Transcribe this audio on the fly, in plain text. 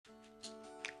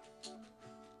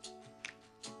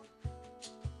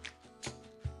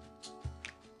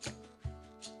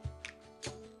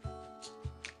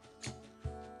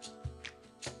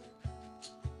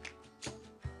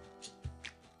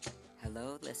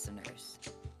listeners,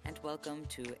 and welcome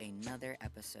to another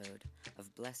episode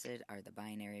of Blessed Are the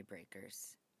Binary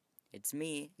Breakers. It's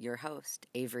me, your host,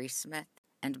 Avery Smith,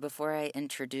 and before I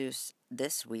introduce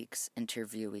this week's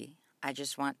interviewee, I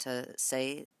just want to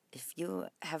say if you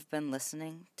have been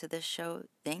listening to this show,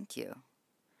 thank you.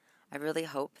 I really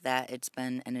hope that it's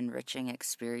been an enriching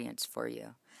experience for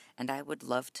you, and I would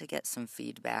love to get some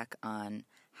feedback on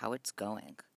how it's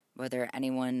going. Whether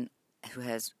anyone who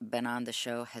has been on the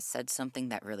show has said something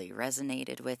that really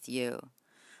resonated with you,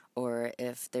 or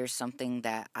if there's something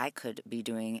that I could be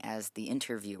doing as the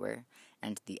interviewer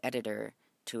and the editor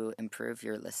to improve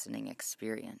your listening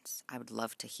experience. I would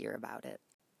love to hear about it.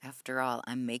 After all,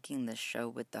 I'm making this show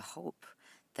with the hope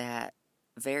that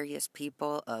various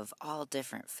people of all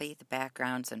different faith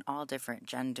backgrounds and all different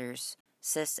genders,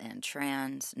 cis and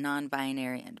trans,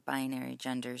 non-binary and binary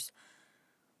genders,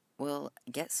 will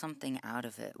get something out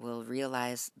of it. Will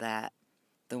realize that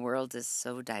the world is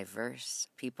so diverse.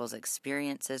 People's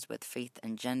experiences with faith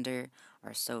and gender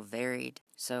are so varied.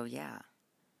 So yeah,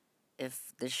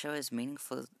 if this show is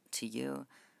meaningful to you,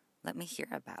 let me hear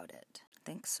about it.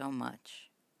 Thanks so much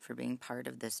for being part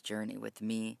of this journey with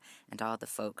me and all the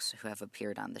folks who have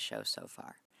appeared on the show so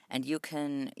far. And you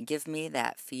can give me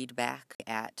that feedback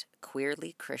at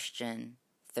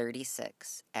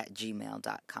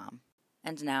queerlychristian36@gmail.com.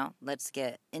 And now, let's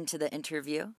get into the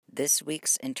interview. This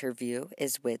week's interview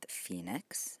is with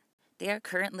Phoenix. They are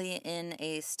currently in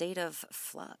a state of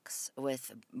flux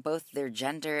with both their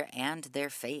gender and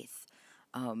their faith.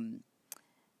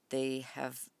 They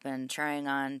have been trying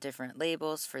on different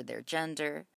labels for their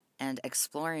gender and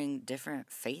exploring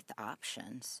different faith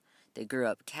options. They grew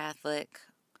up Catholic,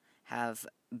 have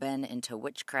been into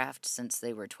witchcraft since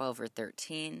they were 12 or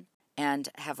 13, and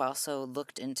have also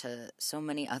looked into so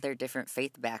many other different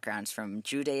faith backgrounds from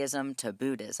Judaism to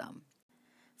Buddhism.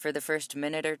 For the first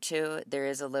minute or two, there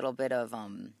is a little bit of,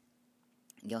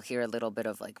 you'll hear a little bit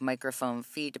of like microphone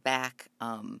feedback.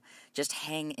 Just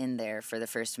hang in there for the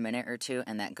first minute or two,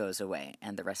 and that goes away,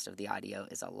 and the rest of the audio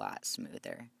is a lot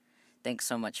smoother. Thanks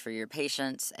so much for your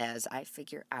patience as I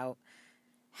figure out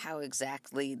how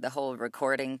exactly the whole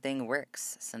recording thing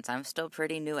works, since I'm still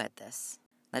pretty new at this.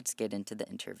 Let's get into the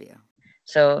interview.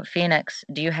 So, Phoenix,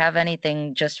 do you have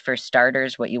anything just for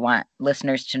starters, what you want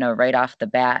listeners to know right off the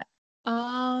bat?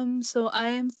 So I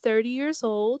am 30 years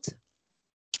old.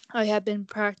 I have been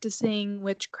practicing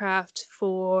witchcraft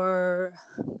for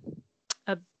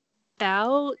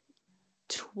about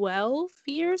 12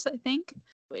 years, I think.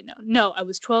 Wait, no, I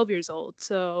was 12 years old,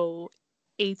 so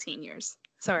 18 years.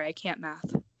 Sorry, I can't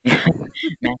math.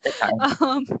 Math is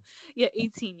hard.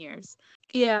 18 years.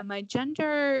 Yeah, my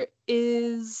gender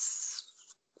is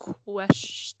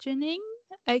questioning,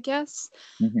 I guess.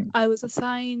 Mm-hmm. I was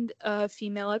assigned a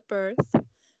female at birth,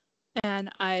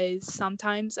 and I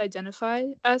sometimes identify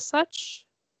as such,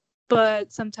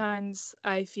 but sometimes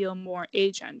I feel more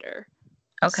agender.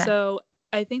 Okay. So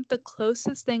I think the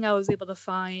closest thing I was able to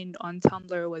find on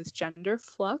Tumblr was gender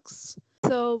flux.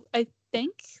 So I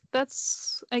think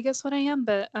that's, I guess, what I am,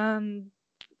 but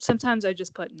sometimes I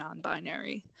just put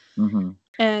non-binary. Mm-hmm.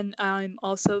 And I'm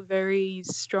also very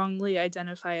strongly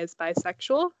identify as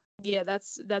bisexual. Yeah,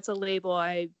 that's a label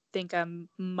I think I'm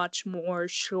much more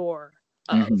sure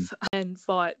of, and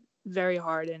fought very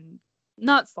hard, and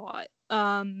not fought,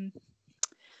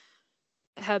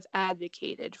 have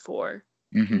advocated for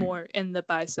more in the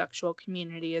bisexual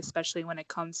community, especially when it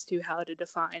comes to how to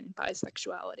define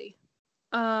bisexuality.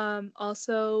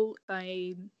 Also,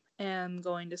 I am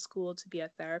going to school to be a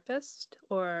therapist,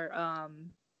 or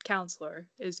counselor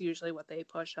is usually what they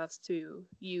push us to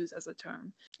use as a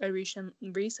term. I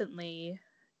recently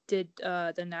did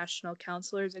the national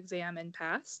counselor's exam and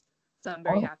passed, so I'm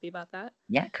very happy about that.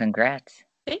 Yeah, congrats.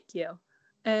 Thank you.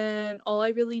 And all I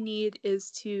really need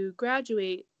is to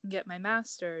graduate and get my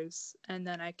master's, and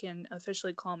then I can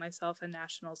officially call myself a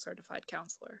national certified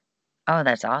counselor. Oh,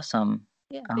 that's awesome.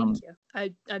 Yeah, thank you.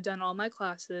 I've done all my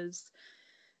classes.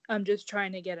 I'm just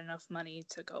trying to get enough money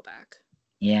to go back.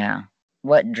 Yeah.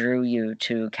 What drew you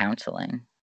to counseling?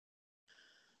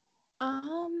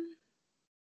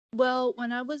 Well,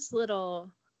 when I was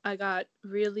little, I got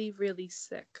really, really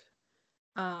sick.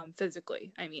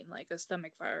 Physically. I mean, like a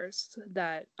stomach virus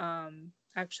that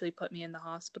actually put me in the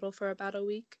hospital for about a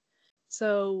week.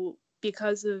 So,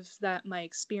 because of that, my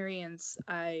experience,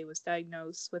 I was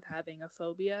diagnosed with having a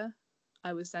phobia.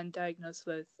 I was then diagnosed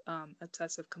with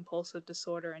obsessive compulsive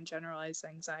disorder and generalized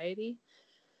anxiety,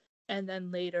 and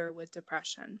then later with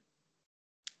depression.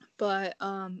 But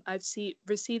I've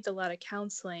received a lot of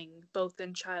counseling both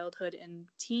in childhood and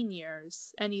teen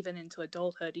years, and even into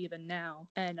adulthood, even now,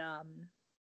 and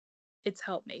it's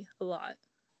helped me a lot.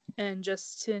 And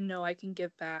just to know I can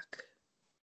give back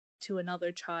to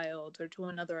another child or to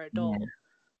another Yeah. adult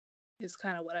is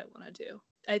kind of what I want to do.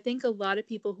 I think a lot of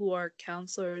people who are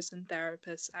counselors and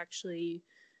therapists actually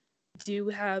do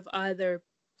have either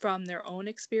from their own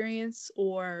experience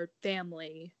or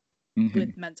family Mm-hmm.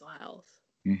 with mental health.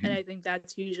 And Mm-hmm. I think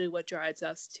that's usually what drives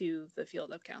us to the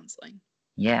field of counseling.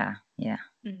 Yeah. Yeah.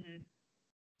 Mm-hmm.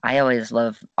 I always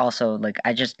love also like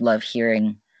I just love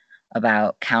hearing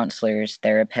about counselors,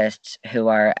 therapists who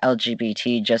are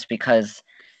LGBT just because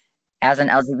as an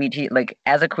Yes. LGBT, like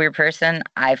as a queer person,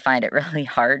 I find it really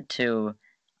hard to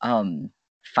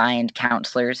find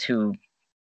counselors who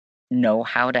know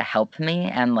how to help me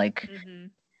and like Mm-hmm.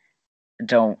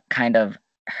 don't kind of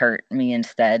hurt me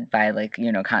instead by like,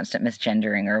 constant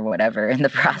misgendering or whatever in the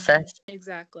Mm-hmm. process.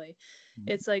 Exactly.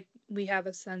 It's like we have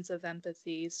a sense of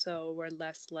empathy, so we're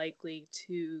less likely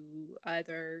to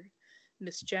either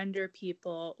misgender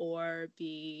people or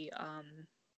be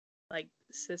like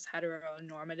cis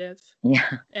heteronormative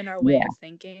Yeah. in our way Yeah. of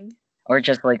thinking. Or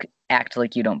just like act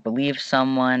like you don't believe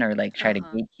someone or like try to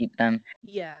Uh-huh. gatekeep them.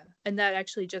 Yeah. And that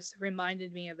actually just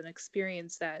reminded me of an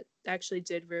experience that actually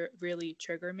did really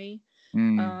trigger me.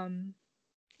 Mm. Um,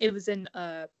 it was in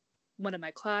one of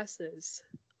my classes.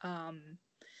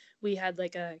 We had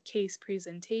like a case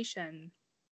presentation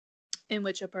in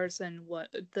which a person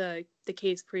what the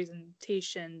case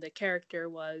presentation the character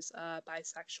was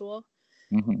bisexual,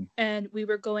 Mhm. and we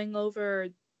were going over,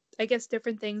 I guess,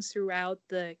 different things throughout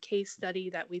the case study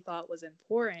that we thought was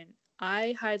important.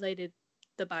 I highlighted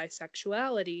the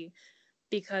bisexuality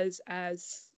because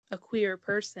as a queer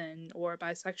person or a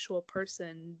bisexual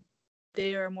person,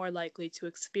 they are more likely to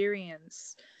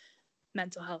experience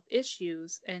mental health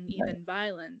issues and Right. even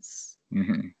violence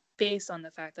Mhm. based on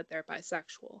the fact that they're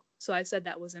bisexual. So I said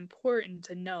that was important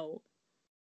to note.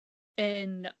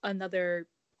 And another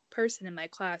person in my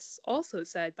class also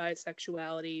said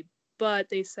bisexuality, but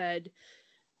they said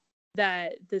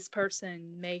that this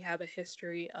person may have a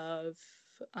history of,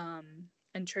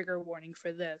 and trigger warning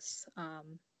for this,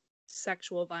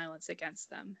 sexual violence against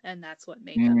them, and that's what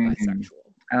made them Mm.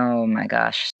 bisexual. Oh my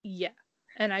gosh. Yeah.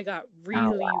 And I got Oh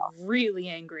really, wow. really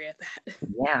angry at that.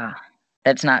 Yeah.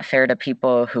 That's not fair to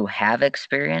people who have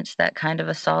experienced that kind of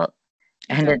assault,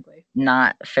 and it's Exactly.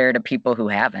 not fair to people who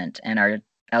haven't and are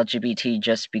LGBT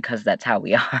just because that's how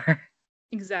we are.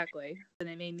 Exactly. And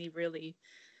it made me really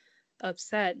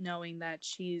upset knowing that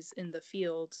she's in the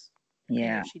field. And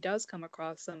Yeah. if she does come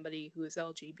across somebody who is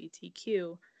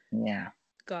LGBTQ, Yeah.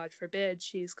 God forbid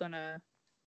she's gonna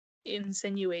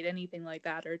insinuate anything like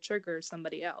that or trigger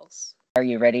somebody else. Are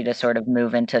you ready to sort of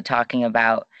move into talking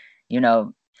about, you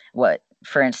know, what,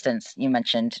 for instance, you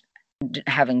mentioned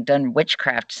having done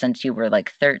witchcraft since you were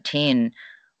like 13,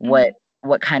 Mm-hmm.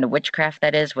 what kind of witchcraft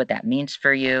that is, what that means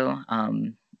for you,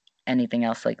 anything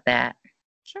else like that?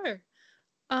 Sure.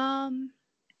 Um,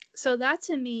 so that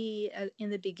to me, in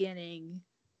the beginning,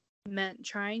 meant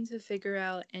trying to figure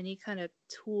out any kind of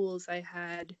tools I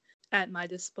had at my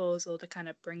disposal to kind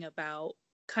of bring about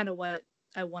kind of what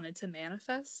I wanted to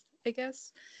manifest, I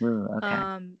guess. Ooh, okay.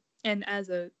 Um, and as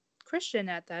a Christian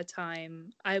at that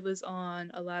time, I was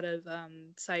on a lot of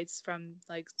sites from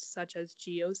like such as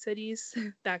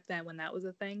GeoCities back then when that was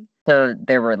a thing. So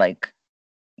there were like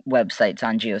websites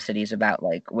on GeoCities about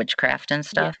like witchcraft and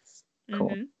stuff. Yes. Cool.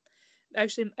 Mm-hmm.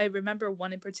 Actually, I remember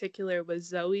one in particular was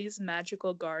Zoe's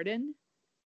Magical Garden.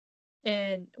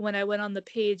 And when I went on the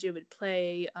page, it would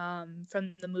play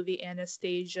from the movie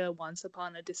Anastasia, Once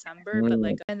Upon a December. But Ooh,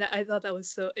 like, and I thought that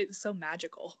was it was so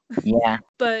magical. yeah.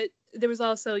 But there was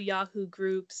also Yahoo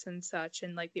groups and such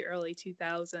in like the early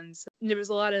 2000s. There was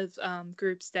a lot of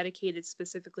groups dedicated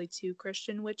specifically to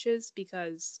Christian witches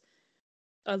because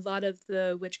a lot of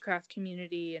the witchcraft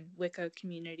community and Wicca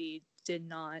community did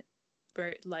not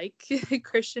like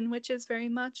Christian witches very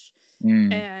much.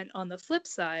 Mm, And on the flip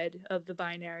side of the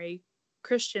binary,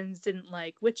 Christians didn't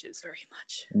like witches very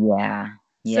much. yeah.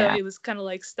 So Yeah. it was kind of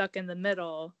like stuck in the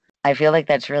middle. I feel like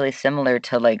that's really similar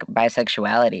to like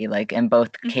bisexuality. Like in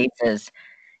both Hmm. cases,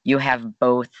 you have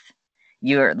both.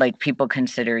 You're like people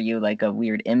consider you like a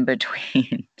weird in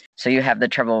between. So you have the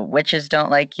trouble witches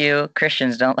don't like you,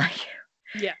 Christians don't like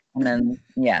you. Yeah. And then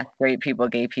yeah, straight people,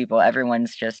 gay people,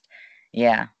 everyone's just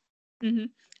yeah. Hmm.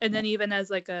 And then even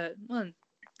as like no.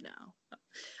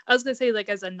 I was gonna say like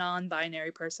as a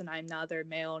non-binary person, I'm neither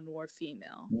male nor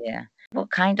female. Yeah. Well,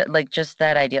 kind of like just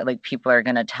that idea like people are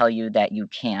going to tell you that you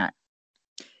can't,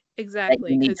 that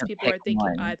Exactly, you need because to people pick are thinking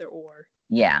one. either or.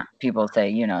 Yeah, people say,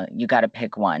 you got to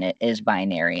pick one. It is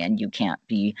binary and you can't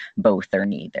be both or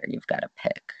neither. You've got to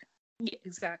pick. Yeah,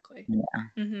 exactly. Yeah.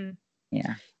 Hmm.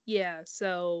 Yeah. Yeah,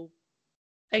 so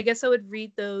I guess I would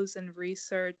read those and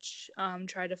research,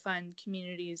 try to find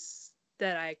communities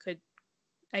that I could,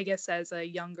 I guess, as a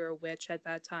younger witch at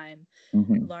that time,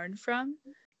 Hmm. learn from.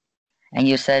 And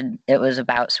you said it was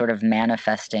about sort of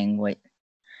manifesting. What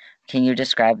can you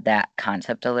describe that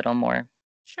concept a little more?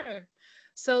 Sure.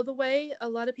 So the way a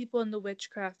lot of people in the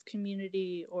witchcraft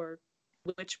community, or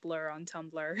Witch Blur on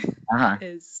Tumblr Uh-huh.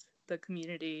 is the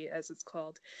community as it's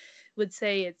called, would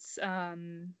say it's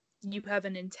you have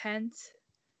an intent,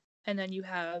 and then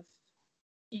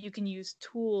you can use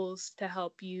tools to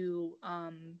help you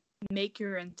make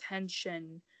your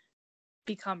intention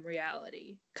become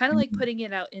reality. Kind of like Hmm. putting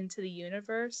it out into the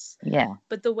universe. Yeah.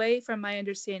 But the way, from my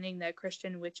understanding, that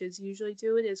Christian witches usually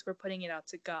do it is we're putting it out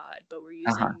to God, but we're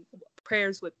Uh-huh. using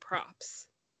prayers with props,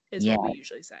 is what we Yeah.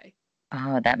 usually say.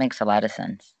 Oh, that makes a lot of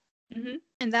sense.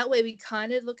 And that way we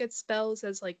kind of look at spells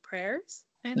as like prayers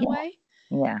in a Yeah. way.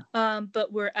 Yeah.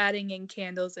 But we're adding in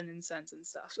candles and incense and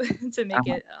stuff to make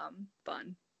Uh-huh. it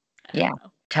fun. I Yeah. don't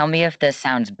know. Tell me if this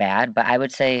sounds bad, but I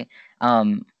would say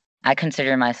um I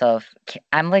consider myself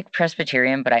I'm like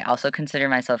Presbyterian, but I also consider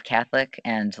myself Catholic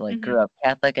and like Hmm. grew up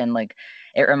Catholic, and like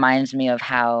it reminds me of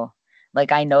how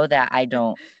like I know that I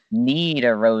don't need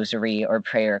a rosary or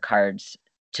prayer cards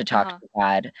to talk Uh-huh. to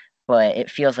God, but it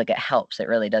feels like it helps. It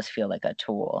really does feel like a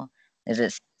tool. Is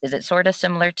it sort of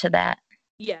similar to that?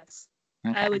 Yes, I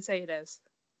Okay. would say it is.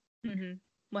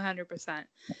 100%.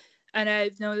 And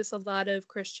I've noticed a lot of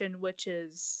Christian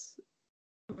witches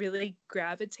really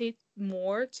gravitate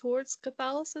more towards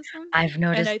Catholicism. I've And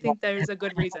noticed I that. think there's a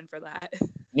good reason for that.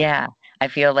 Yeah, I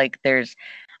feel like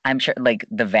I'm sure like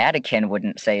the Vatican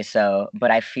wouldn't say so,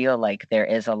 but I feel like there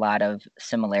is a lot of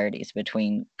similarities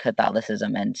between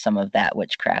Catholicism and some of that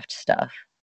witchcraft stuff.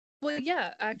 Well,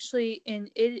 yeah, actually,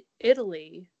 in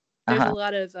Italy, there's a Uh-huh.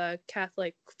 lot of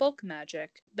Catholic folk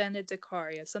magic,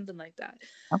 Benedicaria, something like that.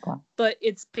 Okay. But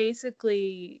it's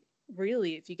basically,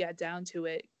 really, if you get down to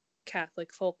it,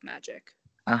 Catholic folk magic.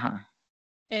 Uh-huh.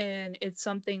 And it's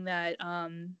something that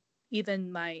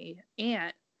even my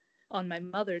aunt on my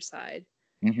mother's side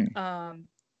Hmm. um,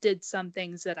 did some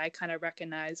things that I kind of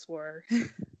recognize were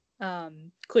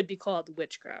could be called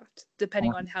witchcraft,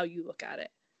 depending on how you look at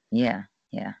it. Yeah.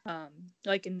 Yeah.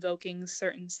 Like invoking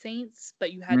certain saints,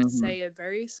 but you had to Hmm. say a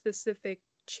very specific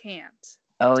chant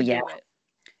Oh to yeah. do it.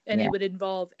 And Yeah. it would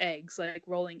involve eggs, like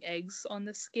rolling eggs on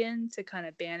the skin to kind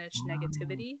of banish Oh,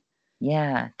 negativity.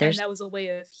 yeah. And that was a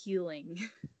way of healing.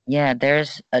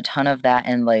 There's a ton of that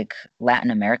in like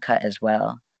Latin America as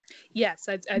well. Yes,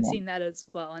 I've Yeah. seen that as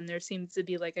well. And there seems to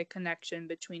be like a connection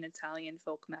between Italian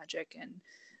folk magic and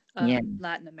Yeah.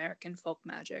 Latin American folk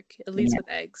magic, at least Yeah. with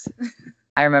eggs.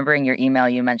 I remember in your email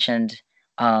you mentioned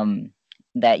um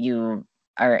that you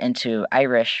are into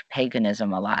Irish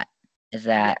paganism a lot. Is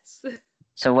that Yes.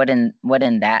 so? What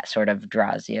in that sort of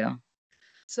draws you?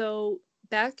 So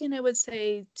back in, I would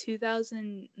say,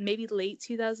 2000, maybe late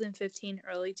 2015,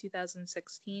 early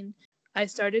 2016, I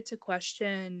started to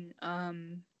question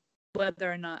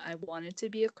whether or not I wanted to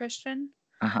be a Christian,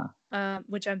 Uh-huh.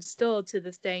 which I'm still to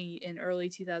this day in early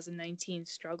 2019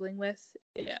 struggling with.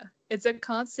 Yeah, it's a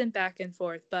constant back and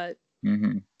forth, but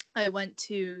Mm-hmm. I went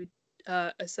to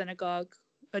a synagogue,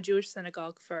 a Jewish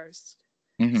synagogue first,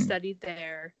 Mm-hmm. studied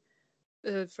there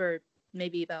for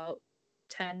maybe about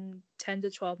 10 to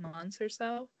 12 months or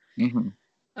so. Mm-hmm.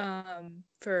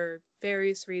 For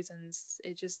various reasons,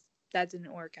 it just that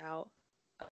didn't work out.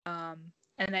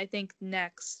 And I think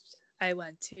next I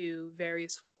went to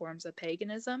various forms of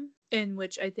paganism, in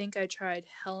which I think I tried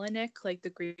Hellenic, like the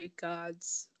Greek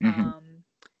gods, Mm-hmm.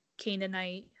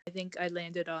 Canaanite. I think I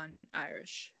landed on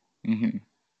Irish, Mm-hmm.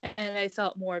 and I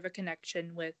felt more of a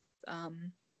connection with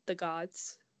the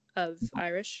gods of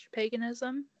Irish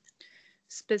paganism,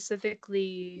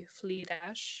 specifically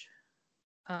Fledash,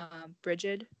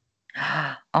 Brigid.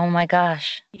 Oh my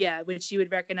gosh. Yeah, which you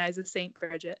would recognize as Saint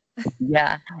Bridget.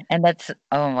 Yeah. And that's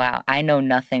oh wow. I know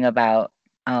nothing about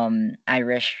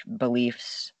Irish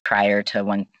beliefs prior to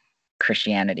when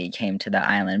Christianity came to the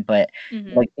island, but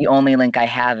Hmm. like the only link I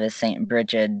have is Saint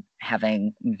Bridget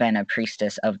having been a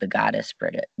priestess of the goddess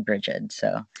Bridget.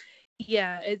 So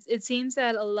Yeah, it seems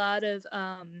that a lot of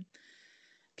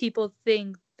people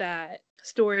think that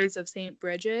stories of Saint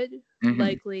Bridget mhm.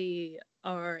 likely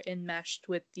are enmeshed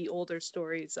with the older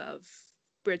stories of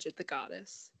Bridget the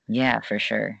goddess. Yeah, for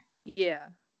sure. Yeah,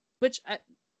 which I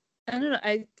don't know.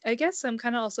 I guess I'm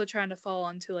kind of also trying to fall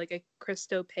onto like a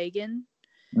Christo pagan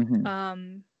Mhm.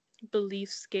 um belief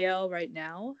scale right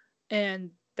now,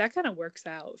 and that kind of works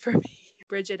out for me.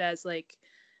 Bridget as like,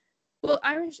 well,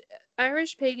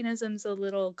 Irish paganism's a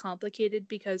little complicated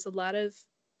because a lot of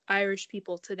Irish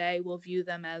people today will view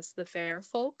them as the fair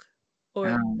folk. or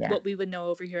Oh, yeah. what we would know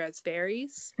over here as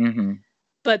fairies. Mm-hmm.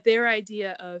 But their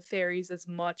idea of fairies is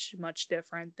much, much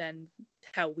different than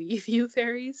how we view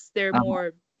fairies. They're Uh-huh.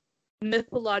 more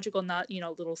mythological, not,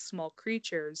 little small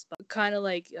creatures, but kind of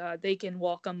like they can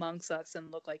walk amongst us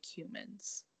and look like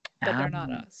humans, but they're not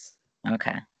Um, us.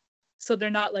 okay. So they're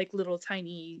not like little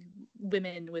tiny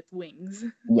women with wings,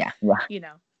 Yeah, yeah, you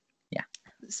know. yeah.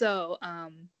 So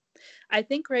I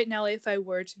think right now, if I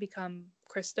were to become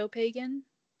Christo-pagan,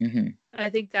 Mm-hmm.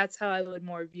 I think that's how I would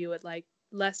more view it, like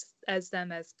less as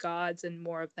them as gods and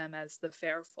more of them as the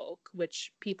fair folk,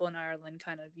 which people in Ireland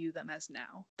kind of view them as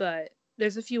now. But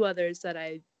there's a few others that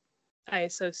I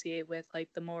associate with, like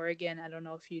the Morrigan. I don't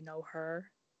know if you know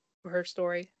her or her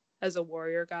story as a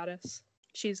warrior goddess.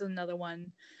 She's another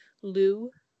one. Lu,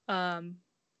 um,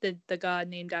 the god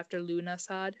named after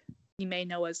Lughnasadh, you may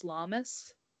know as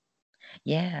Lammas.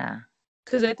 Yeah,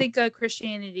 Because I think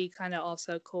Christianity kind of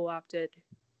also co-opted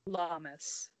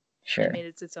Lammas and sure. made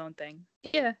it its own thing.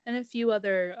 Yeah, and a few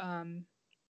other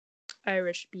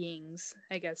Irish beings,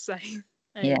 I guess I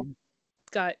Yeah,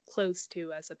 got close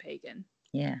to as a pagan.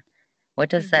 yeah. What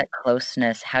does Hmm. that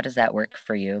closeness, how does that work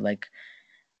for you? Like,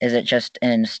 is it just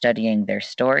in studying their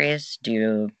stories? Do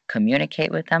you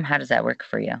communicate with them? How does that work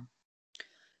for you?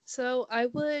 So I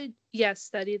would, yes,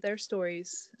 study their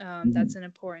stories. Mm-hmm. That's an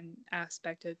important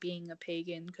aspect of being a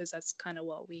pagan because that's kind of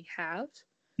what we have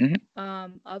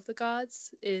Mm-hmm. of the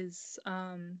gods is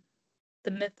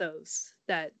the mythos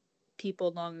that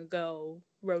people long ago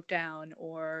wrote down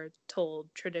or told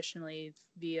traditionally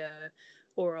via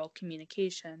oral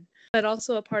communication. But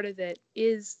also a part of it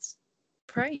is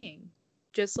praying,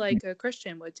 just like a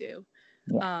Christian would do.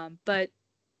 Yeah. But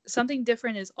something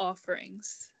different is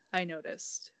offerings, I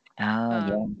noticed.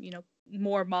 Oh, yeah.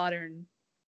 More modern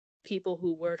people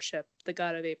who worship the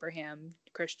God of Abraham,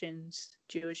 Christians,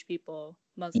 Jewish people,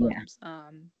 Yeah. Muslims,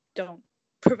 don't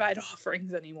provide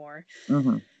offerings anymore.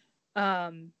 Mm-hmm.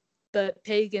 Um, but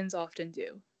pagans often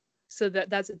do. So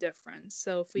that's a difference.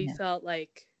 So if we Yeah. felt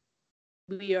like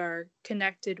we are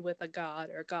connected with a god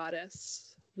or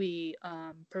goddess, we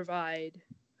provide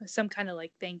some kind of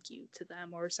like thank you to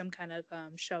them or some kind of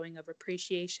showing of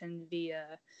appreciation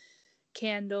via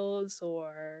candles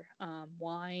or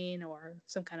wine or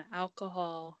some kind of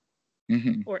alcohol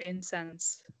Mm-hmm. or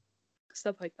incense,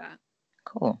 stuff like that.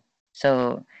 Cool.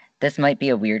 So this might be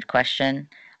a weird question.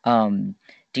 Um,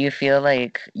 do you feel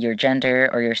like your gender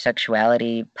or your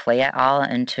sexuality play at all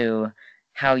into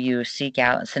how you seek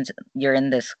out, since you're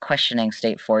in this questioning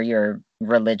state for your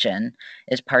religion,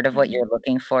 is part of what Hmm. you're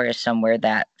looking for is somewhere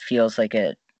that feels like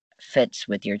it fits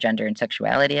with your gender and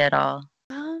sexuality at all?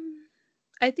 Um,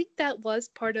 I think that was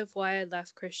part of why I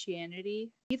left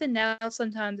Christianity. Even now,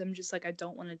 sometimes I'm just like I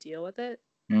don't want to deal with it.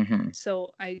 Mm-hmm.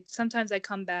 So I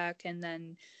come back and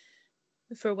then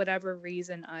for whatever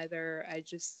reason either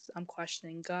I'm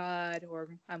questioning God or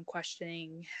I'm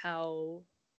questioning how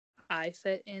I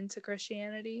fit into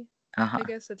Christianity. I Uh-huh.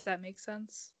 guess if that makes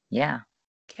sense, Yeah.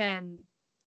 can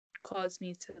cause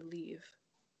me to leave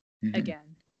Mm-hmm.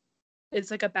 again.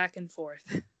 It's like a back and forth.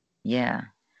 Yeah.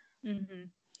 Hmm.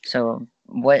 So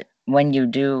when you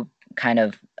do kind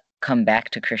of come back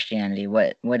to Christianity,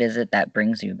 what is it that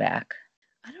brings you back?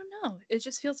 I don't know. It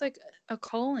just feels like a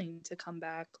calling to come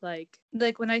back. Like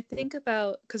when I think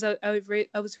about, because I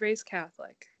was raised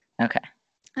Catholic, Okay.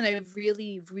 and I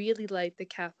really really like the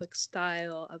Catholic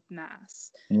style of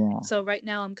mass. Yeah. So right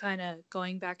now I'm kind of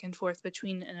going back and forth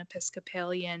between an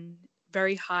Episcopalian,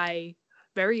 very high,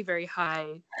 very very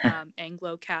high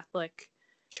Anglo Catholic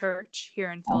church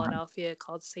here in Uh-huh. Philadelphia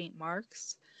called St.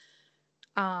 Mark's.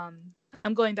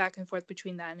 I'm going back and forth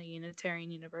between that and a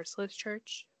Unitarian Universalist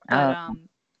church, but Oh,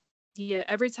 yeah,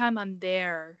 every time I'm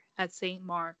there at St.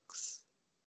 Mark's,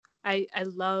 I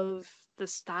love the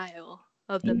style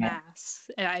of the yeah. mass.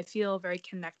 I feel very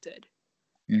connected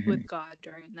Mhm. with God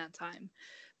during that time.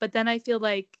 But then I feel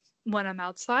like when I'm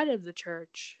outside of the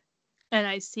church and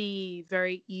I see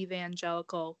very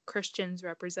evangelical Christians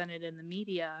represented in the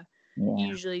media, Yeah.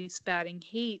 usually spouting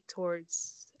hate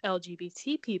towards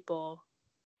LGBT people,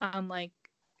 I'm like,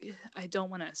 I don't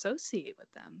want to associate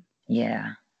with them.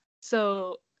 Yeah.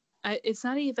 So it's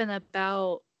not even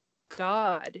about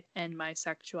God and my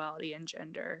sexuality and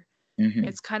gender. Mhm.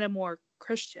 It's kind of more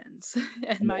Christians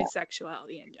and my Yeah.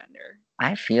 sexuality and gender.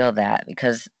 I feel that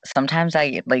because sometimes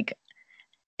I like,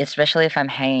 especially if I'm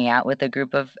hanging out with a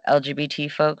group of LGBT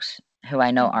folks who I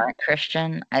know Hmm. aren't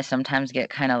Christian, I sometimes get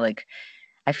kind of like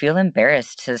I feel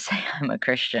embarrassed to say I'm a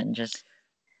Christian just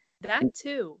be- That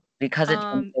too. because it's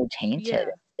been so tainted. Yeah.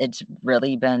 It's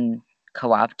really been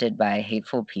co-opted by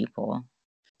hateful people.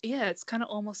 Yeah, it's kind of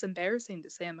almost embarrassing to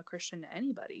say I'm a Christian to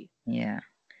anybody. Yeah.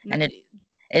 And Yeah.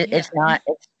 it's not,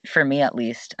 it's, for me at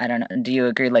least, I don't know, do you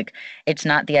agree? Like, it's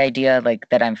not the idea like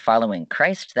that I'm following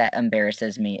Christ that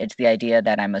embarrasses me. It's the idea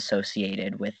that I'm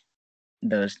associated with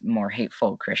those more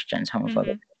hateful Christians,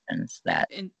 homophobic Hmm. Christians that.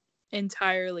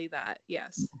 Entirely that,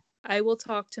 yes. I will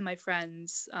talk to my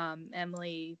friends,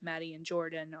 Emily, Maddie, and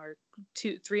Jordan, or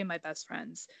three of my best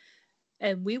friends,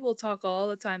 and we will talk all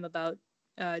the time about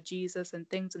Jesus and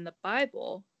things in the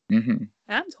Bible. Mm-hmm. And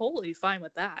I'm totally fine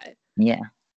with that. Yeah.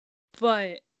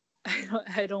 But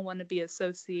I don't want to be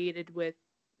associated with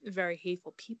very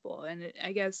hateful people. And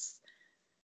I guess,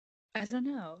 I don't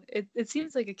know. It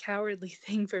seems like a cowardly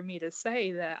thing for me to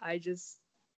say that I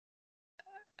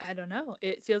don't know.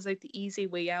 It feels like the easy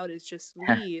way out is just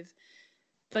leave.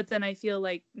 But then I feel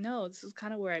like, no, this is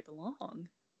kind of where I belong.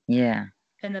 Yeah.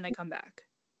 And then I come back.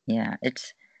 Yeah.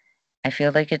 I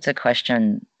feel like it's a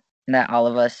question that all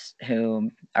of us who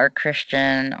are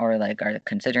Christian or like are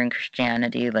considering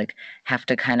Christianity like have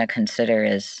to kind of consider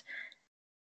is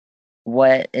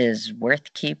what is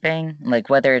worth keeping, like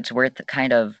whether it's worth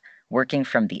kind of working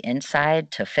from the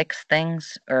inside to fix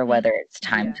things or whether it's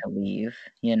time Yeah, to leave,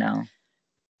 you know?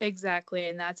 exactly.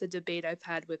 And that's a debate I've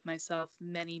had with myself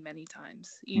many, many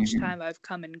times. Each Mhm. time I've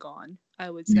come and gone, I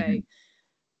would Mhm. say,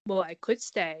 well, I could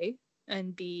stay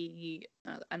and be,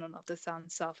 I don't know if this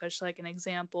sounds selfish, like an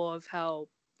example of how,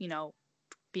 you know,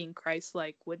 being Christ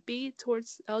like would be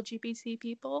towards LGBT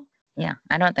people. Yeah,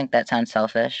 I don't think that sounds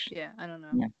selfish. Yeah, I don't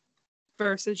know. Yeah.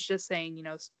 Versus just saying, you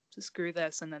know, screw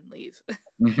this and then leave.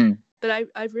 Mhm. But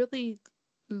I really,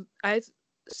 I've,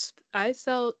 I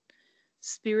felt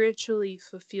spiritually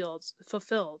fulfilled,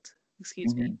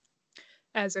 excuse me, Mhm.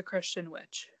 as a Christian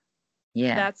witch.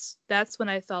 Yeah. That's when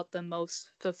I felt the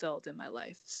most fulfilled in my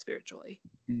life spiritually.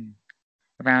 Mm.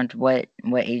 Around what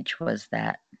age was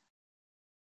that?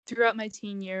 Throughout my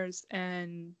teen years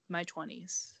and my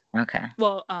 20s. Okay.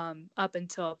 Well, up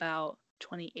until about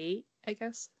 28, I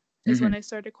guess, is when Mhm. I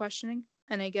started questioning.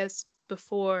 And I guess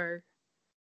before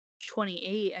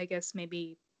 28, I guess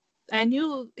maybe I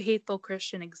knew hateful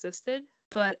Christian existed,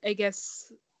 but I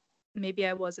guess maybe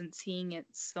I wasn't seeing it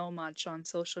so much on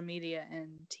social media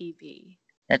and TV.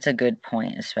 That's a good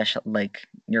point, especially like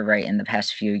you're right, in the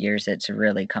past few years it's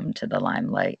really come to the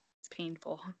limelight. It's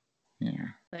painful. Yeah.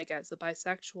 Like, as a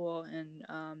bisexual and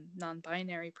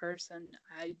non-binary person,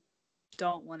 I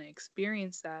don't want to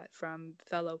experience that from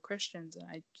fellow Christians, and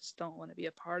I just don't want to be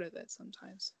a part of it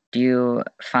sometimes. Do you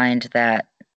find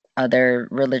that other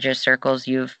religious circles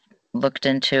you've looked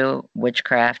into,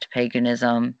 witchcraft,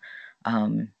 paganism,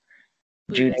 um,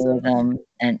 Buddhism. Judaism,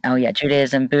 and oh yeah,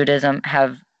 Judaism, Buddhism,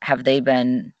 have they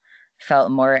been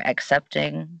felt more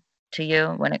accepting to you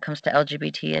when it comes to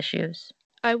LGBT issues?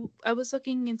 I was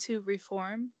looking into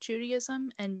Reform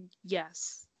Judaism, and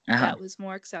yes, Uh-huh. that was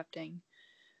more accepting.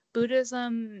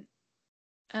 Buddhism,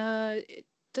 it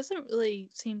doesn't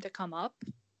really seem to come up,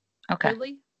 Okay.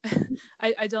 really.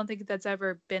 I don't think that's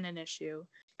ever been an issue,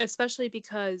 especially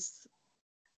because,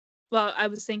 well, I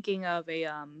was thinking of a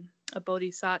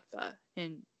bodhisattva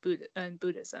in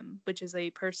Buddhism, which is a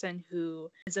person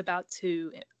who is about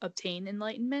to obtain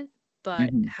enlightenment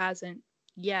but Mhm. hasn't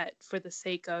yet. For the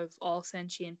sake of all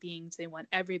sentient beings, they want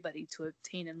everybody to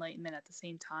obtain enlightenment at the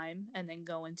same time and then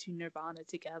go into nirvana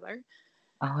together.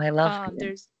 Oh, I love Buddhism.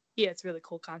 There's Yeah, it's a really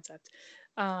cool concept.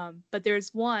 But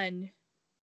there's one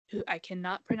who I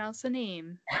cannot pronounce the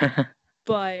name,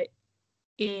 but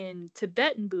in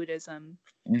Tibetan Buddhism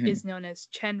Mhm. is known as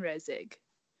Chenrezig.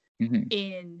 Mhm.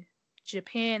 In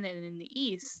Japan and in the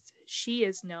East, she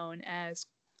is known as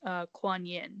Kuan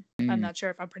Yin. I'm Mm. not sure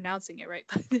if I'm pronouncing it right,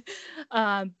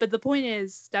 but the point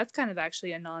is that's kind of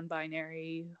actually a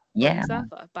non-binary Yeah.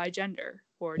 bodhisattva, by gender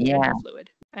or gender Yeah. fluid,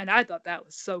 and I thought that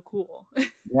was so cool.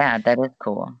 Yeah, that is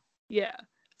cool. Yeah,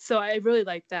 so I really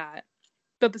like that.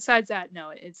 But besides that,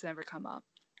 no, it's never come up.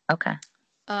 Okay.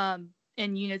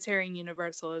 And Unitarian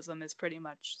Universalism is pretty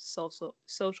much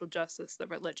social justice, the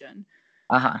religion.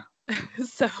 Uh-huh.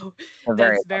 So So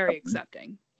very that's very welcoming.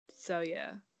 accepting. So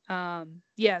yeah.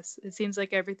 Yes, it seems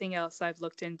like everything else I've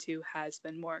looked into has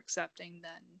been more accepting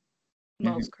than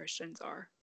Mhm. most Christians are.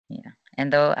 Yeah.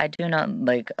 And though I do know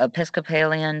like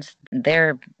Episcopalians,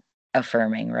 they're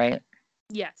affirming, right?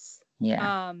 Yes.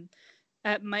 Yeah. Um,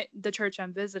 at the church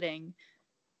I'm visiting,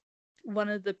 one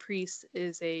of the priests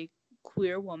is a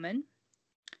queer woman.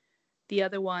 The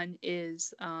other one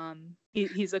is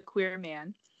he's a queer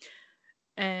man,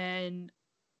 and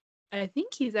I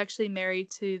think he's actually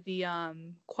married to the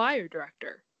choir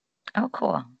director. Oh,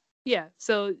 cool. Yeah,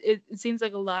 so it seems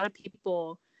like a lot of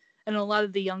people and a lot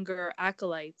of the younger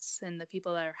acolytes and the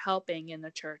people that are helping in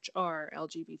the church are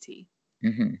LGBT.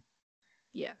 Mhm.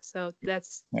 Yeah, so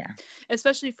that's Yeah.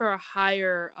 especially for a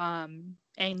higher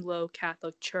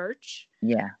Anglo-Catholic church,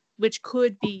 Yeah. which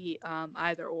could be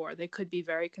either or. They could be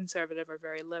very conservative or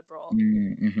very liberal.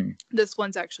 Mm-hmm. This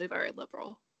one's actually very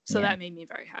liberal. So Yeah. that made me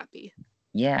very happy.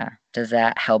 Yeah. Does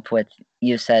that help with,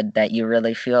 you said that you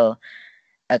really feel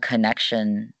a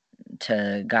connection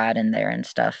to God in there and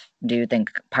stuff. Do you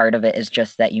think part of it is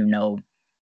just that you know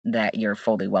that you're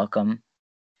fully welcome?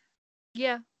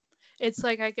 Yeah, it's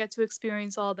like I get to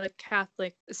experience all the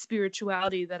Catholic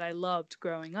spirituality that I loved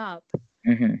growing up,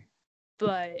 Mm-hmm.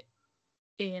 but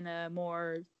in a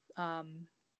more um,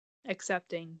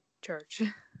 accepting church.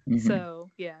 Mm-hmm. So,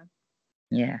 yeah.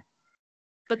 Yeah.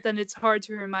 But then it's hard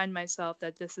to remind myself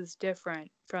that this is different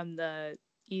from the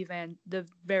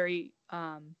very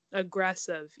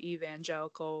aggressive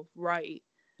evangelical right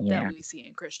that Yeah. we see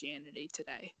in Christianity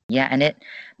today. Yeah. And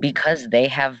because they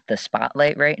have the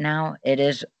spotlight right now, it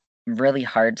is really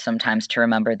hard sometimes to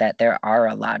remember that there are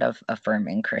a lot of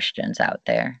affirming Christians out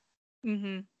there.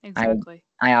 I Exactly.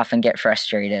 I often get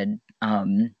frustrated,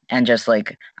 and just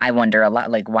like I wonder a lot,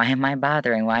 like, why am I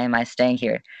bothering? Why am I staying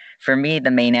here? For me,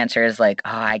 the main answer is like, oh,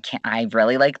 I can't. I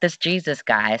really like this Jesus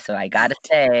guy, so I gotta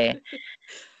stay.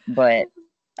 But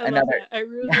I love another, that. I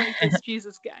really like this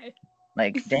Jesus guy.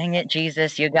 like, dang it,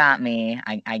 Jesus, you got me.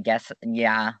 I guess,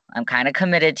 yeah, I'm kind of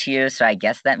committed to you, so I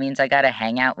guess that means I gotta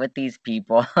hang out with these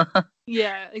people.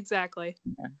 Yeah, exactly.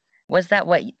 Was that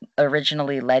what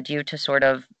originally led you to sort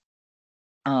of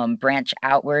branch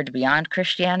outward beyond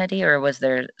Christianity, or was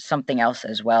there something else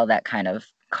as well that kind of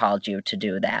called you to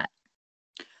do that?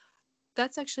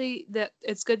 That's actually that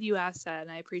it's good you asked that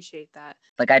and I appreciate that.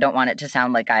 Like, I don't want it to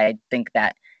sound like I think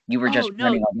that you were Oh, just no,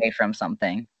 running away from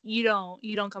something. you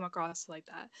don't come across like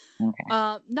that.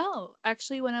 Okay. No,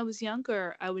 actually when I was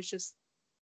younger, I was just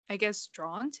I guess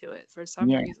drawn to it for some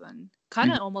Yeah. reason. Kind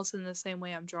Mhm. of almost in the same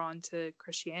way I'm drawn to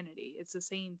Christianity. It's the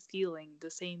same feeling, the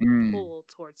same Mm. pull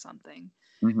towards something.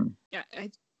 Mhm. Yeah,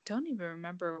 I don't even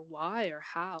remember why or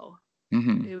how.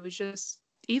 Mhm. It was just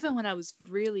even when I was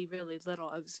really, really little,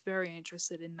 I was very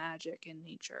interested in magic and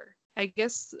nature. I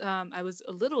guess I was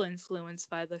a little influenced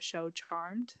by the show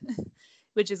Charmed,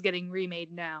 which is getting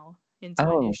remade now into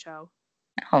a new Oh. show.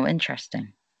 Oh,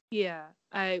 interesting. Yeah,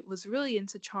 I was really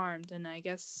into Charmed, and I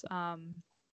guess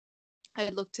I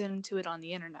looked into it on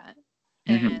the internet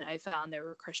Mhm. and I found there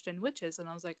were Christian witches, and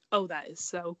I was like, oh, that is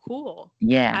so cool.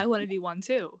 Yeah. I want to be one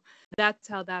too. That's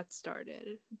how that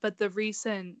started. But the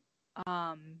recent,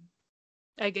 um,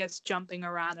 I guess, jumping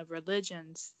around of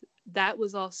religions, that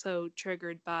was also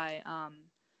triggered by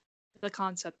the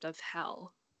concept of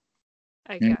hell,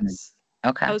 I Mhm. guess. I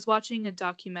Okay. was watching a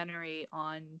documentary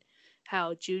on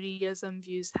how Judaism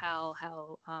views hell,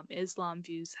 how Islam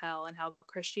views hell, and how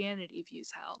Christianity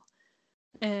views hell.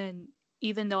 And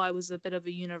even though I was a bit of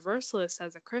a universalist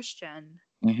as a Christian,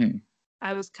 Mhm.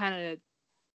 I was kind of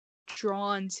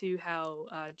drawn to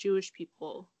how Jewish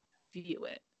people view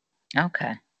it.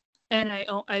 Okay. And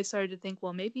I started to think,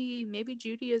 well, maybe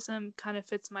Judaism kind of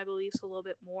fits my beliefs a little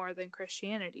bit more than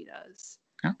Christianity does.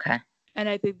 Okay. And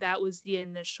I think that was the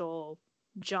initial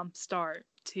jump start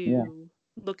Yeah. to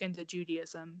look into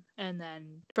Judaism. And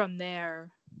then from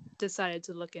there, decided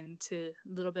to look into a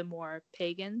little bit more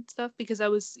pagan stuff because I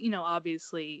was,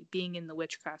 obviously being in the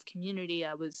witchcraft community,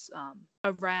 I was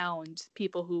around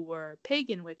people who were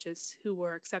pagan witches who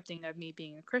were accepting of me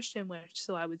being a Christian witch.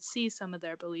 So I would see some of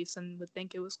their beliefs and would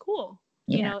think it was cool.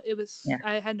 Yeah. Yeah.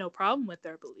 I had no problem with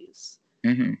their beliefs.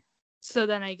 Mhm. So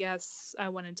then I guess I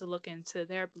wanted to look into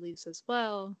their beliefs as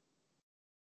well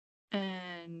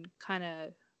and kind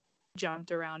of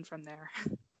jumped around from there,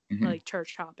 Mhm. like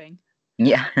church hopping.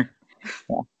 Yeah.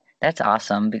 Yeah. That's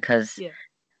awesome because Yeah.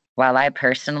 while I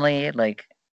personally like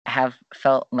have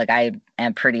felt like I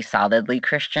am pretty solidly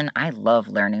Christian, I love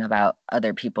learning about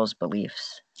other people's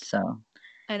beliefs. So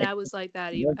And it's I was like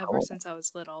that really ever cool. since I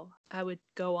was little. I would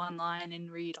go online and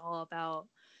read all about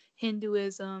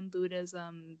Hinduism,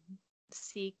 Buddhism,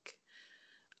 Sikh,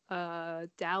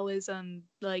 Taoism,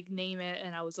 like name it,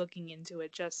 and I was looking into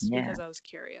it just Yeah. because I was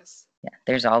curious. Yeah.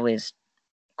 There's always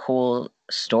cool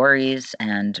stories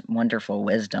and wonderful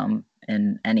wisdom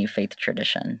in any faith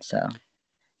tradition. So,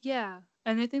 Yeah.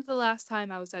 And I think the last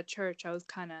time I was at church, I was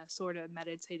kind of sort of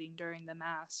meditating during the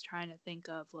mass, trying to think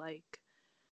of like,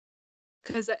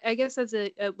 because I guess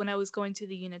when I was going to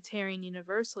the Unitarian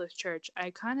Universalist Church,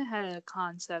 I kind of had a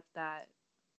concept that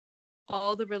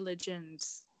all the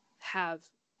religions have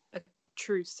a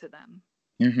truth to them.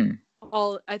 hmm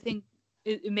I think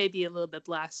it may be a little bit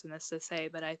blasphemous to say,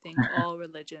 but I think all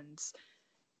religions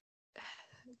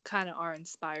kind of are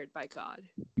inspired by God.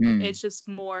 mm, It's just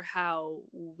more how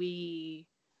we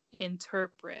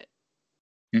interpret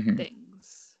Hmm.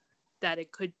 things that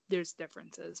there's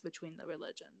differences between the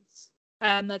religions.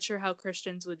 I'm not sure how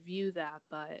Christians would view that,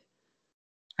 but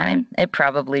I mean, it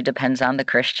probably depends on the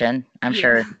Christian. I'm yeah,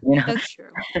 sure, that's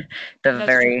true. the That's true.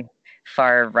 very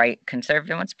far right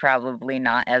conservative ones probably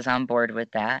not as on board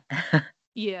with that.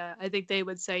 Yeah, I think they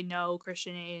would say no,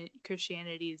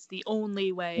 Christianity is the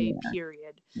only way, Yeah,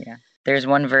 period. yeah. There's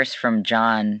one verse from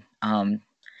John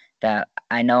that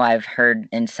I know I've heard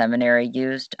in seminary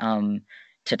used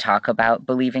to talk about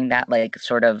believing that, like,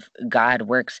 sort of God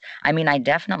works. I mean, I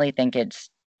definitely think it's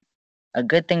a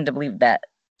good thing to believe that,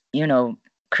 you know,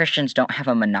 Christians don't have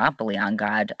a monopoly on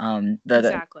God.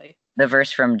 Exactly. The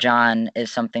verse from John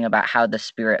is something about how the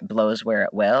Spirit blows where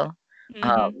it will.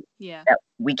 Mm-hmm. Yeah. That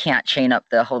we can't chain up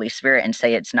the Holy Spirit and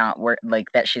say it's not work,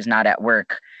 like that she's not at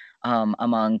work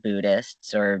among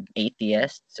Buddhists or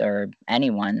atheists or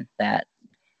anyone, that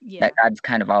Yeah. God's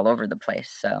kind of all over the place.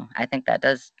 So I think that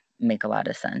does make a lot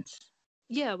of sense.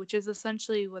 Yeah, which is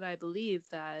essentially what I believe,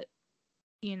 that,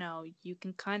 you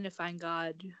can kind of find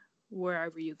God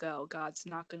wherever you go. God's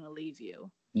not going to leave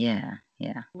you Yeah,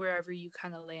 yeah, wherever you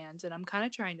kind of land. And I'm kind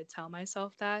of trying to tell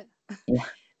myself that. yeah.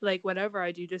 Like, whatever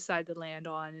I do decide to land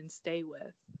on and stay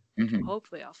with, which Hmm.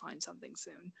 hopefully I'll find something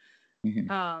soon, Hmm.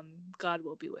 God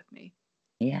will be with me.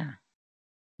 Yeah,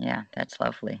 yeah. That's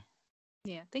lovely.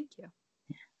 Yeah, thank you.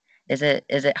 Is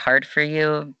it hard for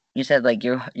you? You said like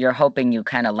you're hoping you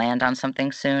kind of land on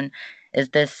something soon. Is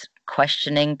this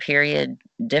questioning period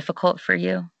difficult for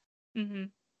you? Mm-hmm.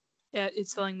 Yeah,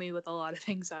 it's filling me with a lot of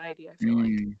anxiety, I feel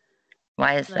like. Mm.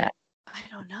 Why is that? Like, I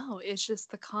don't know. It's just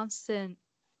the constant,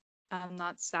 I'm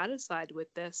not satisfied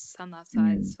with this. I'm not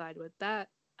Mm. satisfied with that.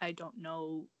 I don't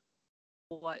know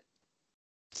what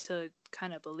to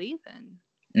kind of believe in.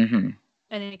 Hmm.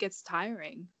 And it gets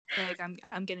tiring. Like,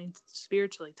 I'm getting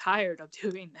spiritually tired of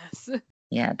doing this.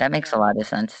 Yeah, that makes a Yeah. lot of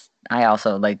sense. I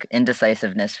also like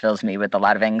indecisiveness fills me with a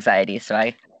lot of anxiety, so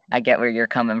I get where you're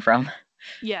coming from.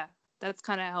 Yeah. That's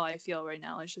kind of how I feel right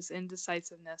now. It's just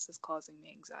indecisiveness is causing me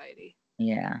anxiety.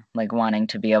 Yeah, like wanting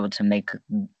to be able to make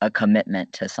a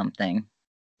commitment to something.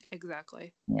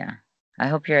 Exactly. Yeah. I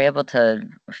hope you're able to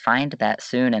find that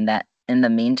soon, and that in the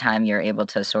meantime you're able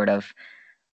to sort of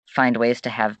find ways to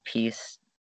have peace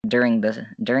during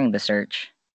the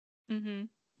search. Mm-hmm. Yeah.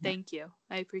 Thank you.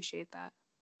 I appreciate that.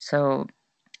 So,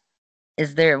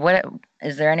 is there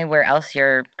anywhere else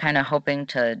you're kind of hoping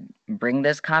to bring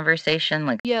this conversation?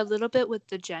 Like, Yeah, a little bit with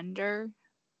the gender.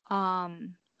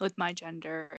 With my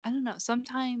gender, I don't know.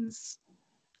 Sometimes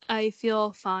I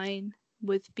feel fine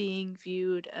with being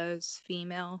viewed as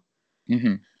female.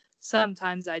 hmm,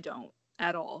 Sometimes I don't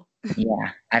at all.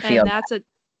 yeah, I And feel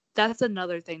that's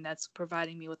another thing that's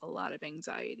providing me with a lot of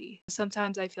anxiety.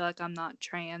 Sometimes I feel like I'm not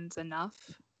trans enough,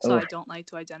 that. so Oh, I don't like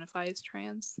to identify as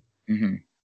trans, hmm,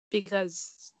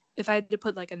 because if I had to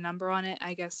put like a number on it,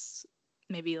 I guess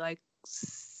maybe like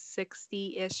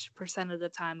 60-ish% of the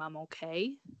time I'm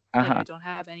okay. Like, uh-huh, I don't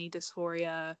have any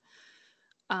dysphoria.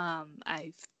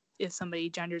 I If somebody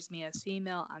genders me as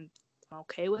female, I'm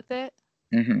okay with it.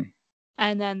 hmm,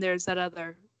 And then there's that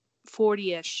other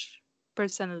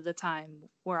 40-ish% of the time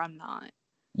where I'm not.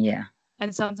 yeah,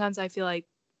 And sometimes I feel like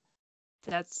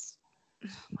that's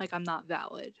like I'm not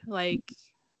valid. Like,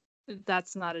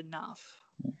 that's not enough.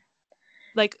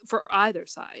 Like, for either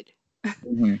side.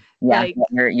 hmm, yeah. Like,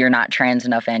 You're not trans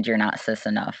enough and you're not cis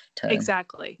enough to,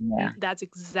 exactly. yeah. That's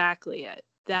exactly it.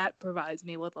 That provides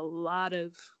me with a lot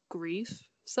of grief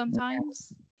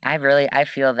sometimes. I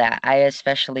feel that.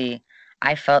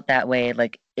 I felt that way.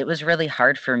 Like it was really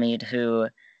hard for me to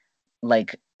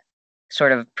like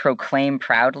sort of proclaim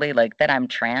proudly like that I'm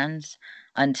trans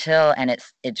until, and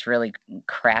it's really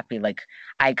crappy, like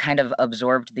I kind of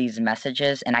absorbed these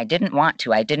messages and I didn't want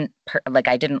to. I didn't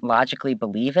logically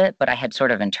believe it, but I had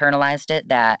sort of internalized it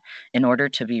that in order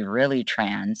to be really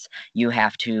trans, you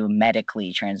have to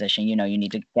medically transition. You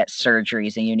need to get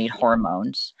surgeries and you need Yeah.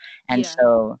 hormones. And Yeah.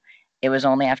 so it was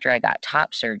only after I got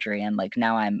top surgery and like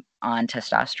now I'm on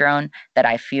testosterone that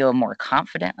I feel more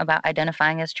confident about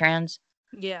identifying as trans.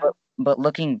 Yeah. But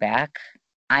looking back,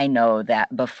 I know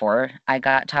that before I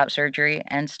got top surgery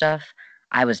and stuff,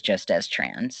 I was just as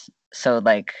trans. So,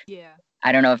 like, Yeah.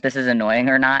 I don't know if this is annoying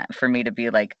or not for me to be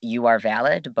like, you are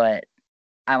valid, but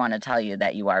I want to tell you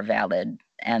that you are valid.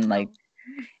 And, like,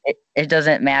 Oh. it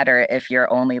doesn't matter if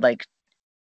you're only like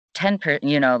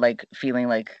like feeling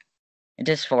like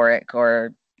dysphoric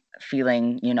or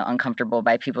feeling, uncomfortable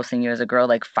by people seeing you as a girl,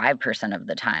 like 5% of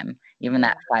the time. Even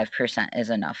that Yeah. 5% is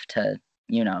enough to,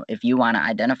 if you want to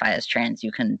identify as trans,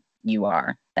 you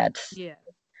are. That's Yeah.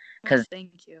 Oh, because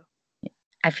thank you.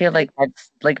 I feel like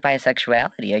that's like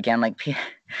bisexuality again. Like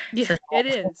Yeah, it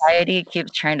is. society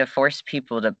keeps trying to force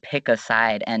people to pick a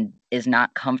side and is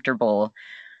not comfortable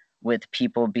with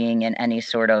people being in any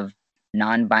sort of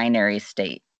non-binary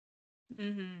state.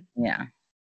 Hmm. Yeah.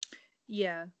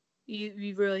 Yeah,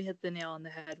 you really hit the nail on the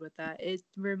head with that. It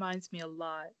reminds me a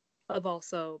lot of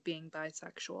also being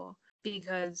bisexual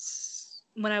because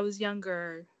when I was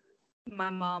younger, my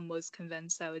mom was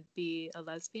convinced I would be a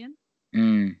lesbian,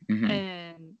 Mm, mhm,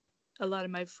 and a lot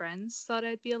of my friends thought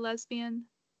I'd be a lesbian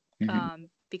mhm.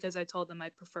 because I told them I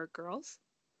prefer girls,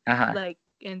 Uh-huh. like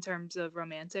in terms of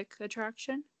romantic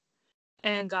attraction,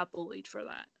 and got bullied for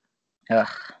that.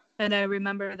 Ugh. And I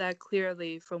remember that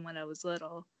clearly from when I was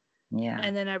little. Yeah.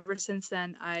 And then ever since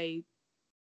then, I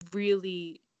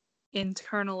really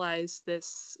internalized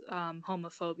this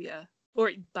homophobia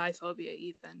or biphobia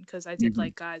even because I did Mhm,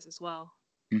 like guys as well,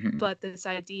 mhm, but this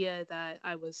idea that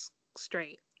I was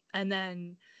straight. And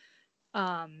then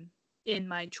um in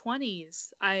my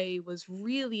 20s I was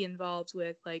really involved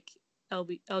with like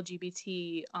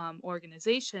LGBT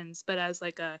organizations, but as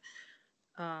like a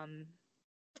um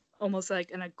almost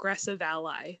like an aggressive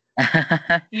ally.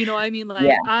 You know what I mean?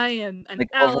 Yeah, Like, I am an like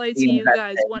ally overly to you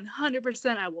guys invested.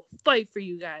 100%. I will fight for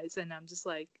you guys. And I'm just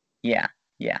like, Yeah,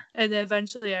 yeah. and then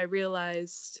eventually I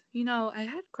realized, I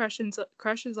had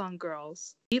crushes on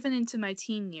girls, even into my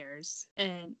teen years,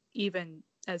 and even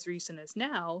as recent as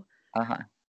now. Uh-huh.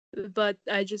 But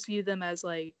I just view them as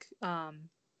like,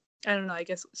 I don't know, I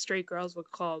guess straight girls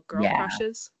would call girl Yeah,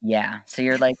 crushes. yeah. So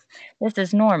you're like, "This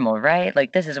is normal, right?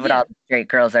 Like, this is what Yeah, all straight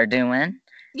girls are doing."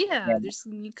 Yeah. yeah, there's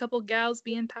a couple gals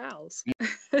being pals.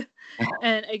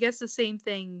 And I guess the same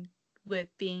thing with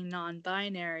being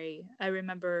non-binary. I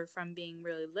remember from being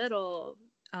really little,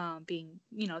 being,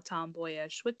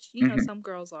 tomboyish, which, Mhm. some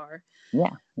girls are.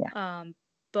 Yeah, yeah. Um,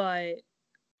 but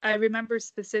I remember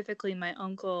specifically my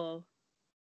uncle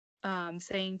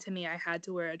saying to me I had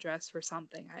to wear a dress for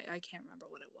something. I can't remember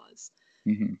what it was.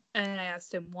 Mhm, And I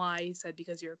asked him why. He said,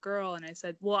 because you're a girl. And I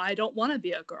said, well, I don't want to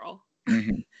be a girl.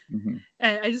 mhm, mhm.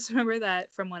 And I just remember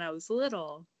that from when I was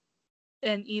little.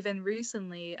 And even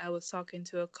recently, I was talking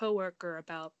to a coworker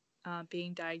about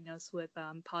being diagnosed with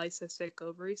polycystic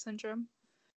ovary syndrome,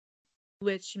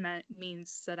 which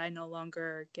means that I no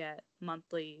longer get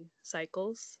monthly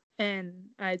cycles. And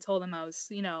I told him I was,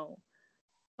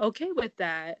 okay with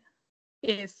that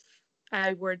if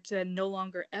I were to no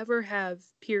longer ever have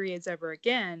periods ever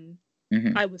again.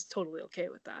 Mhm. I was totally okay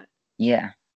with that.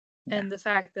 Yeah, yeah. And the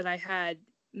fact that I had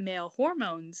male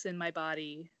hormones in my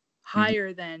body Mhm,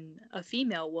 higher than a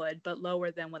female would, but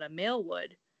lower than what a male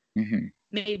would, mhm.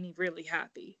 made me really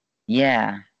happy.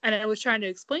 Yeah. And I was trying to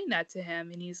explain that to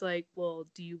him, and he's like, well,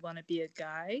 do you want to be a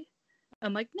guy?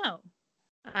 I'm like, no.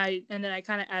 And then I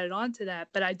kind of added on to that,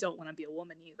 but I don't want to be a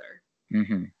woman either.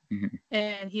 Mhm, mhm.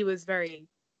 And he was very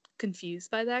confused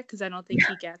by that because I don't think Yeah,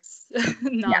 he gets yeah,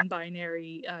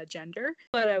 non-binary gender.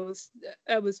 But I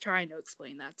was trying to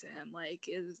explain that to him. Like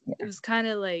it yeah. was kind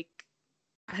of like,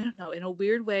 I don't know, in a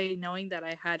weird way, knowing that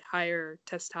I had higher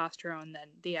testosterone than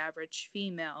the average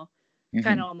female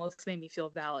kind Mhm. of almost made me feel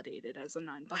validated as a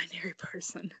non-binary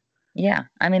person. Yeah,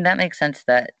 I mean, that makes sense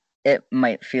that it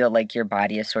might feel like your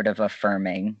body is sort of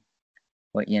affirming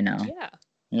what you know. Yeah.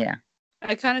 Yeah.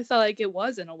 I kind of felt like it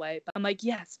was in a way, but I'm like,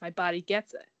 yes, my body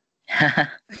gets it.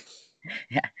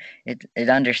 Yeah, it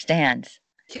understands.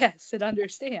 Yes, it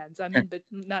understands. I'm in, but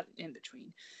not in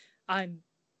between. I'm,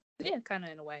 yeah, kind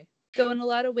of in a way. So in a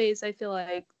lot of ways, I feel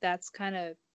like that's kind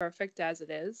of perfect as it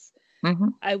is.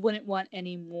 Mhm. I wouldn't want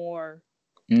any more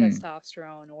Mm.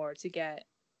 testosterone or to get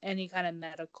any kind of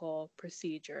medical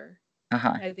procedure.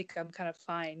 Uh-huh. I think I'm kind of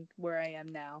fine where I am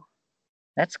now.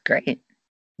 That's great.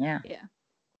 Yeah. Yeah.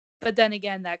 But then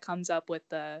again, that comes up with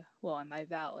the, well, am I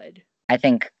valid? I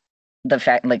think the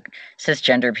fact like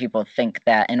cisgender people think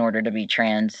that in order to be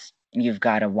trans, you've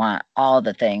gotta want all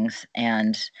the things,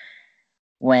 and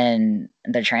when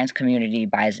the trans community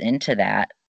buys into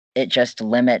that, it just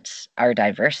limits our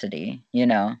diversity, you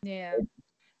know? Yeah.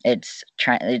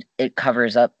 It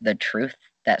covers up the truth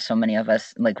that so many of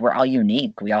us like, we're all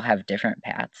unique, we all have different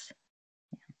paths.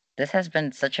 This has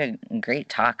been such a great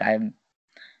talk.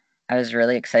 I was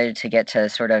really excited to get to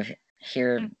sort of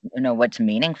hear, Mm, what's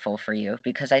meaningful for you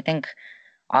because I think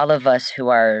all of us who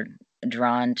are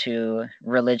drawn to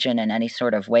religion in any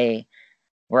sort of way,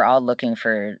 we're all looking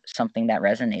for something that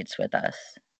resonates with us.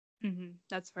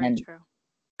 that's very And true.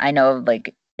 I know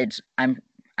like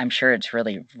I'm sure it's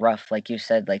really rough, like you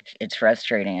said, like it's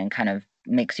frustrating and kind of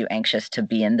makes you anxious to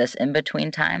be in this in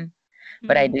between time.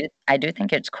 But Hmm. I do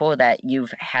think it's cool that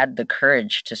you've had the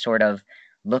courage to sort of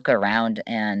look around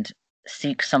and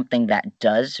seek something that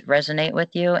does resonate with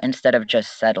you instead of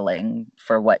just settling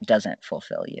for what doesn't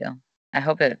fulfill you. I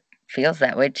hope it feels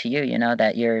that way to you,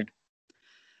 that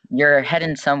you're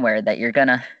heading somewhere, that you're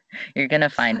gonna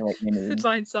find what you need.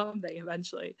 Find something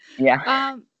eventually.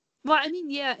 Yeah. Well, I mean,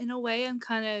 yeah, in a way, I'm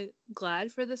kind of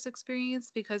glad for this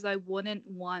experience because I wouldn't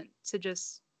want to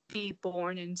just be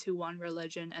born into one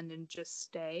religion and then just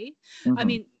stay. I Hmm.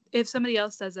 mean, if somebody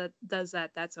else does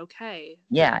that, that's okay.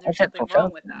 Yeah, There's if it nothing wrong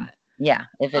fulfills with them. that. Yeah,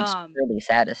 if it's Um, really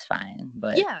satisfying,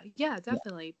 but yeah, yeah.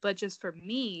 definitely. But just for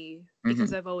me,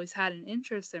 because Mhm. I've always had an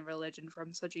interest in religion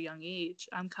from such a young age,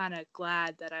 I'm kind of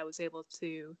glad that I was able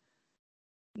to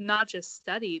not just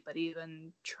study, but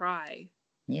even try,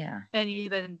 Yeah. and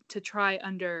even to try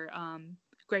under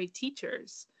great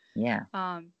teachers. Yeah.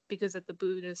 Because at the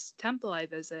Buddhist temple I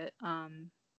visit,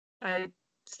 I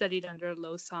studied under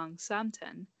Losang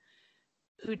Samten,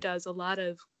 who does a lot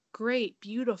of great,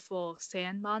 beautiful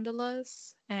sand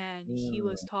mandalas, and he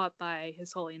was Ooh. taught by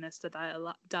His Holiness the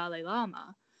Dalai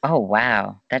Lama. Oh,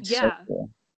 wow. That's so Yeah, cool.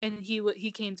 and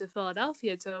he came to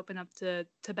Philadelphia to open up the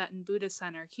Tibetan Buddhist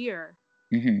Center here,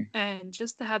 Mhm. and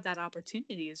just to have that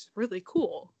opportunity is really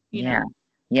cool, you Yeah. know?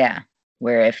 Yeah.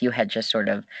 Where if you had just sort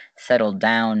of settled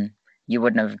down, you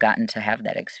wouldn't have gotten to have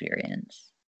that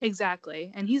experience.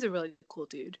 Exactly. And he's a really cool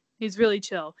dude. He's really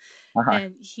chill. Uh-huh.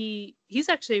 And he's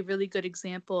actually a really good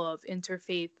example of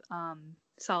interfaith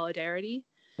solidarity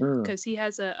Ooh. because he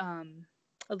has a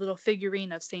little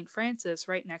figurine of Saint Francis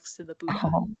right next to the Buddha.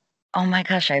 Oh. Oh my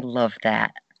gosh, I love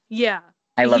that. Yeah.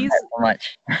 I love that He's so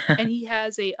much. and he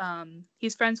has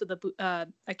he's friends with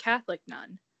a Catholic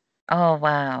nun. Oh,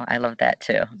 wow. I love that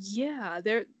too. Yeah,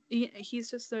 he's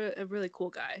just a really cool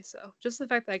guy. So just the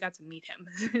fact that I got to meet him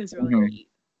is really Mhm. neat.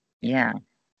 Yeah.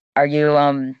 Are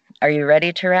you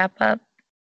ready to wrap up?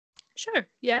 Sure.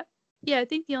 Yeah. Yeah, I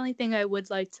think the only thing I would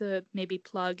like to maybe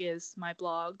plug is my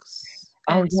blogs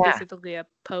Oh, and yeah. specifically a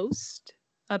post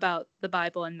about the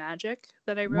Bible and magic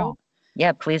that I Yeah. wrote.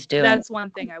 Yeah, please do. And That's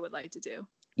one thing I would like to do.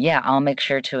 yeah, I'll make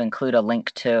sure to include a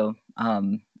link to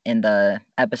in the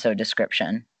episode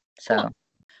description. So, Cool.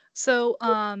 So,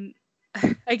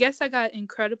 I guess I got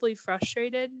incredibly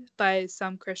frustrated by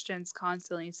some Christians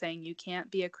constantly saying you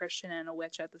can't be a Christian and a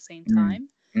witch at the same mm, time.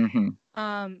 mhm.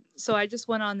 So I just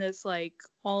went on this like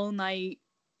all night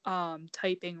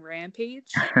typing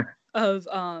rampage of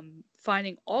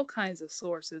finding all kinds of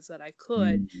sources that I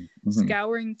could, Mm, mhm.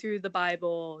 scouring through the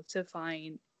Bible to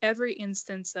find every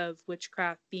instance of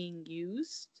witchcraft being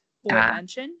used or Ah,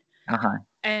 mentioned, uh-huh.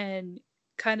 and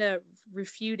kind of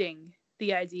refuting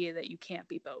the idea that you can't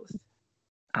be both.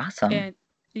 Awesome. And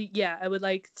yeah, I would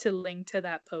like to link to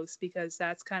that post because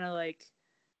that's kind of like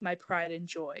my pride and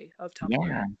joy of Tumblr.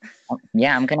 Yeah.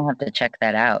 Yeah, I'm gonna have to check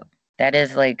that out. That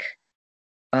is like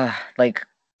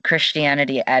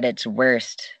Christianity at its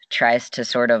worst tries to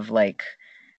sort of like,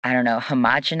 I don't know,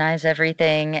 homogenize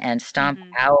everything and stomp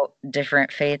Mm-hmm. out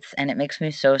different faiths, and it makes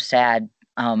me so sad.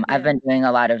 I've Yeah. been doing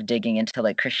a lot of digging into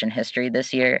like Christian history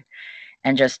this year,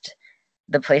 and just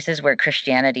the places where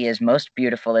Christianity is most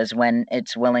beautiful is when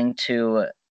it's willing to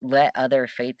let other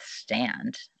faiths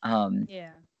stand,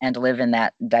 Yeah. and live in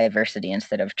that diversity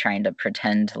instead of trying to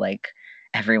pretend like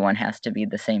everyone has to be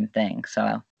the same thing.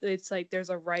 So, It's like there's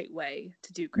a right way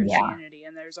to do yeah. Christianity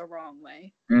and there's a wrong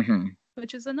way, Mhm.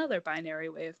 which is another binary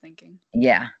way of thinking.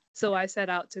 Yeah. So I set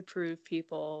out to prove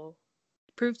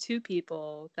to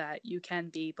people that you can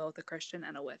be both a Christian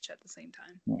and a witch at the same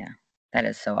time. Yeah. That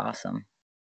is so awesome.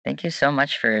 Thank you so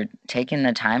much for taking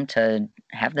the time to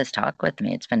have this talk with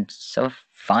me. It's been so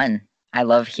fun. I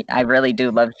really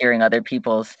do love hearing other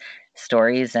people's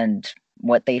stories and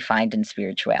what they find in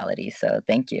spirituality. So,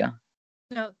 thank you.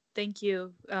 No, thank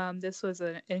you. This was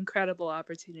an incredible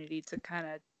opportunity to kind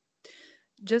of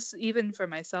just even for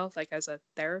myself, like as a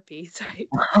therapy type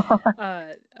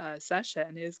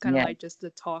session, is kind of Yeah. like just to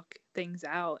talk things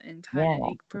out and kind of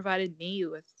Yeah. it provided me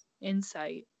with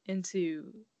insight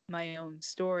into my own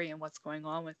story and what's going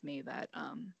on with me that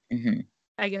Mhm.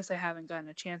 I guess I haven't gotten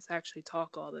a chance to actually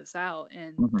talk all this out,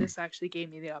 and Mhm. this actually gave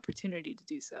me the opportunity to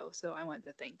do so. So I wanted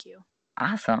to thank you.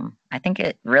 Awesome. I think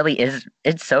it really is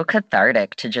it's so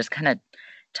cathartic to just kinda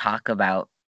talk about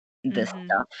this Mm-hmm.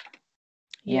 stuff.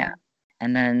 Yeah. Yeah.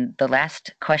 And then the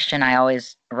last question I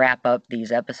always wrap up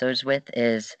these episodes with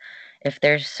is if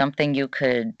there's something you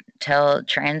could tell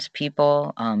trans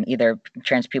people, either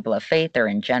trans people of faith or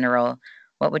in general,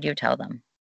 what would you tell them?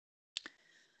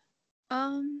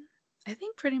 Um, I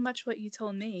think pretty much what you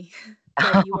told me,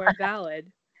 that you are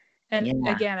valid. And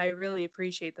Yeah. again, I really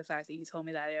appreciate the fact that you told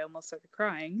me that. I almost started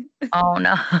crying. Oh,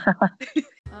 no.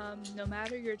 No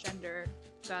matter your gender,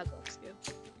 God loves you.